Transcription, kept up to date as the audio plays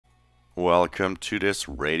Welcome to this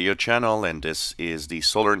radio channel, and this is the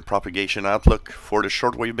solar and propagation outlook for the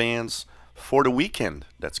shortwave bands for the weekend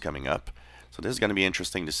that's coming up. So this is going to be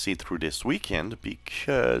interesting to see through this weekend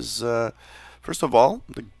because, first of all,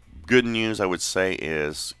 the good news I would say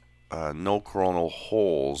is no coronal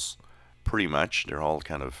holes. Pretty much, they're all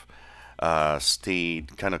kind of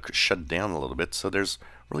stayed kind of shut down a little bit. So there's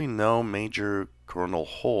really no major coronal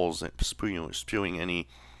holes spewing any,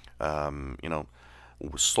 you know,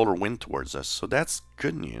 solar wind towards us. So that's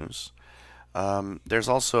good news. There's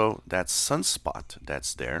also that sunspot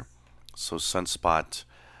that's there. So sunspot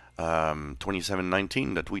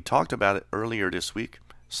 2719 that we talked about earlier this week.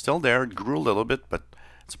 Still there. It grew a little bit, but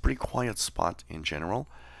it's a pretty quiet spot in general.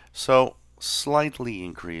 So slightly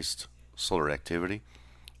increased solar activity.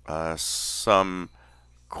 Some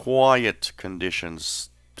quiet conditions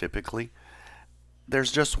typically.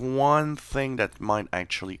 There's just one thing that might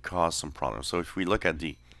actually cause some problems. So if we look at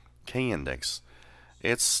the K index,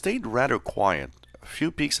 it stayed rather quiet. A few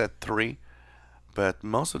peaks at 3, but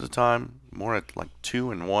most of the time more at like 2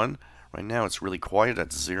 and 1. Right now it's really quiet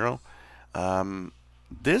at 0.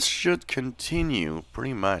 This should continue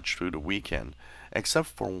pretty much through the weekend, except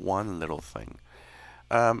for one little thing.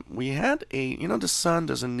 We had the sun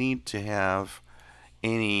doesn't need to have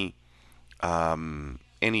any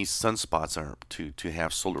any sunspots are to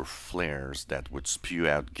have solar flares that would spew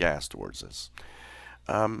out gas towards us.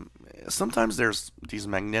 Sometimes there's these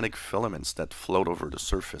magnetic filaments that float over the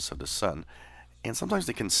surface of the sun, and sometimes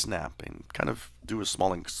they can snap and kind of do a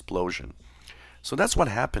small explosion. So that's what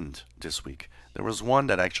happened this week. There was one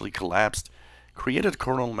that actually collapsed, created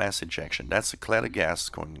coronal mass ejection. That's a cloud of gas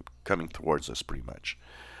coming towards us pretty much.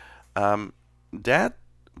 That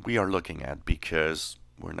we are looking at because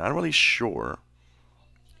we're not really sure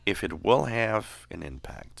if it will have an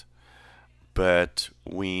impact. But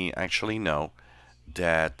we actually know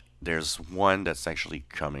that there's one that's actually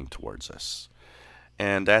coming towards us.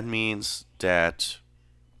 And that means that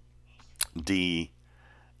the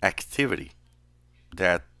activity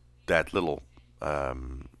that that little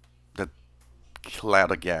that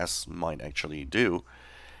cloud of gas might actually do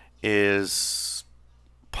is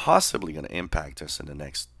possibly going to impact us in the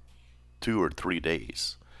next 2 or 3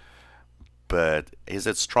 days. But is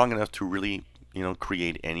it strong enough to really,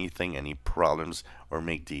 create anything, any problems, or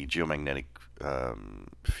make the geomagnetic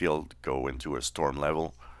field go into a storm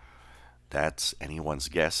level? That's anyone's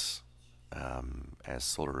guess, as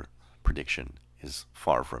solar prediction is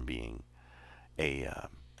far from being a,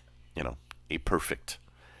 a perfect,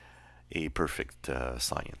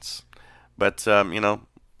 science. But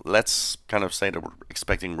let's kind of say that we're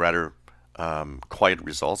expecting rather quiet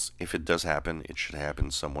results. If it does happen, it should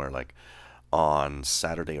happen somewhere like on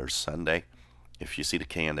Saturday or Sunday. If you see the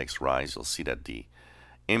K index rise, you'll see that the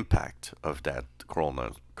impact of that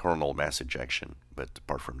coronal mass ejection. But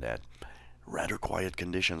apart from that, rather quiet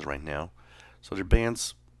conditions right now. So the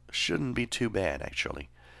bands shouldn't be too bad actually.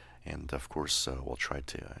 And of course, we'll try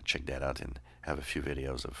to check that out and have a few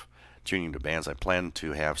videos of tuning the bands. I plan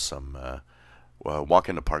to have some walk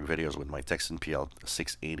in the park videos with my Texan PL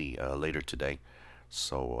 680 later today.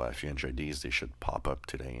 So if you enjoyed these, they should pop up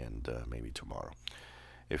today and maybe tomorrow.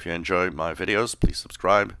 If you enjoyed my videos, please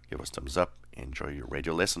subscribe, give us thumbs up, enjoy your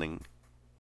radio listening.